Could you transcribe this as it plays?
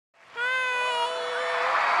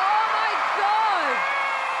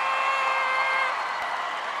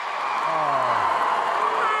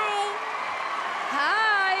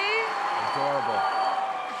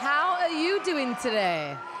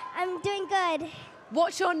today? I'm doing good.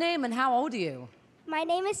 What's your name and how old are you? My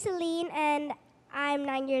name is Seline, and I'm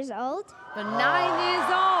 9 years old. You're 9 years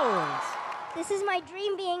old. This is my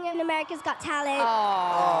dream, being in America's Got Talent.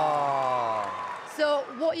 So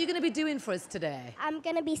what are you going to be doing for us today? I'm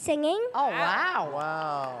going to be singing. Oh, wow.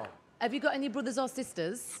 Wow. Have you got any brothers or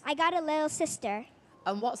sisters? I got a little sister.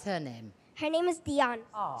 And what's her name? Her name is Dion.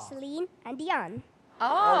 Seline and Dion.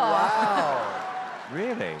 Wow.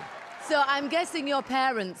 Really? So I'm guessing your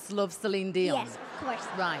parents love Celine Dion? Yes, of course.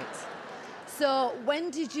 Right. So when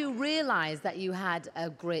did you realize that you had a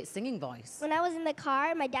great singing voice? When I was in the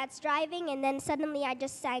car, my dad's driving, and then suddenly I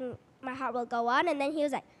just sang My Heart Will Go On, and then he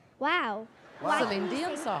was like, wow. Celine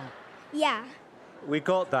Dion song. Yeah. We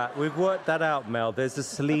got that. We've worked that out, Mel. There's a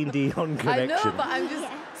Celine Dion connection. I know, but I'm just...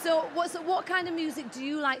 Yeah. So what kind of music do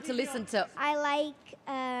you like to listen to? I like...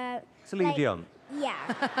 Celine Dion. Yeah.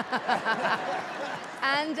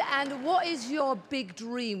 And what is your big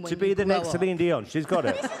dream when To be you the grow next up? Celine Dion. She's got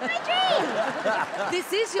it. This is my dream.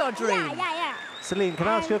 This is your dream? Yeah. Celine, can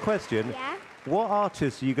I ask you a question? Yeah. What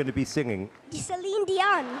artist are you going to be singing? Celine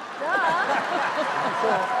Dion.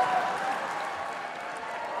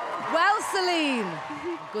 Well, Celine,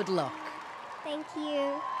 good luck. Thank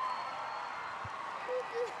you.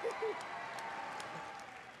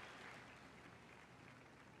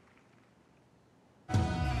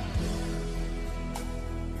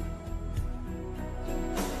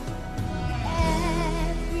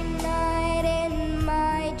 Every night in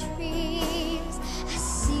my dreams, I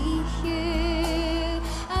see you,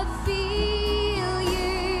 I feel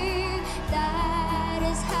you. That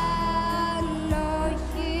is how I know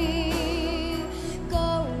you. Go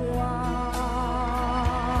on,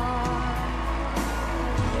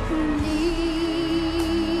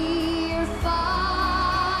 near,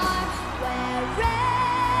 far, wherever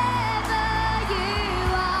you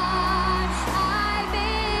are. I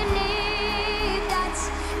believe that's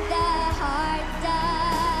the heart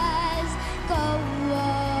does go on.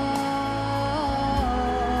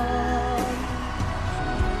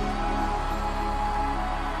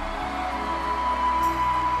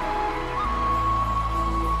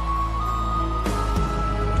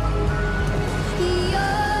 You're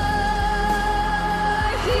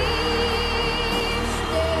here,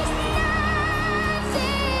 there's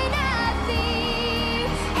nothing I fear,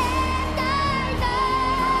 and I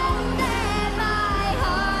know that my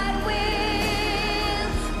heart will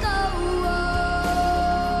go on.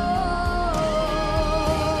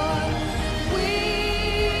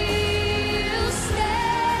 We'll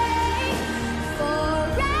stay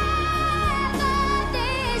forever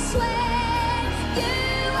this way. You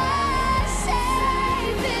are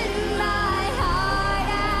safe in my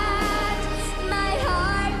heart, and my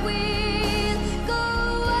heart will go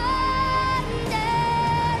on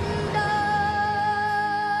and on.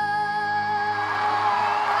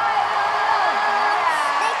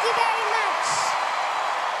 Thank you very much.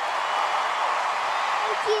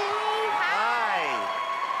 Thank you. Hi.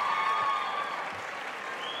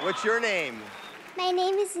 What's your name? My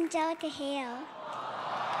name is Angelica Hale.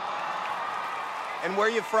 And where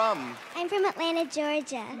are you from? I'm from Atlanta,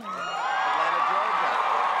 Georgia. Atlanta, Georgia.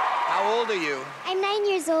 How old are you? I'm 9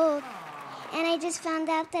 years old, and I just found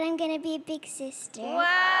out that I'm gonna be a big sister.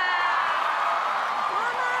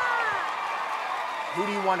 Who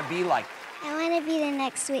do you want to be like? I want to be the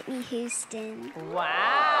next Whitney Houston. Wow.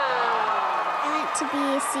 I want to be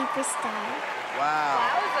a superstar. Wow.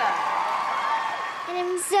 And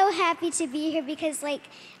I'm so happy to be here because, like,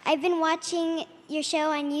 I've been watching your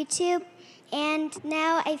show on YouTube, and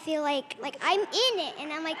now I feel like I'm in it,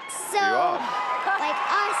 and I'm like so like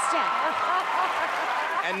awestruck.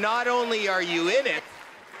 And not only are you in it,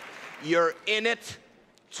 you're in it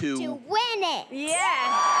To win it. Clever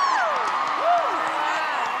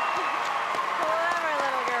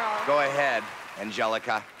little girl. Go ahead,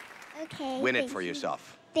 Angelica. Okay. Win it thank for you.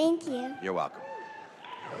 yourself. Thank you. You're welcome.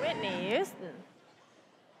 Whitney Houston.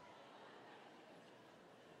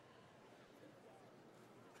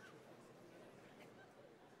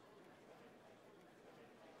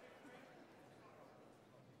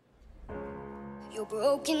 You're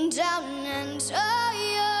broken down and tired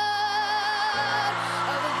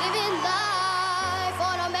of living life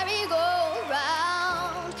on a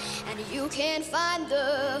merry-go-round, and you can't find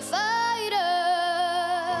the fighter.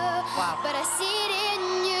 Wow. But I see it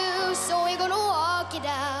in you, so we're gonna walk it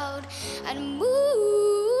out and move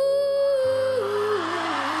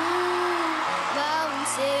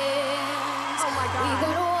mountains. Oh my God. We're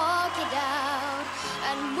gonna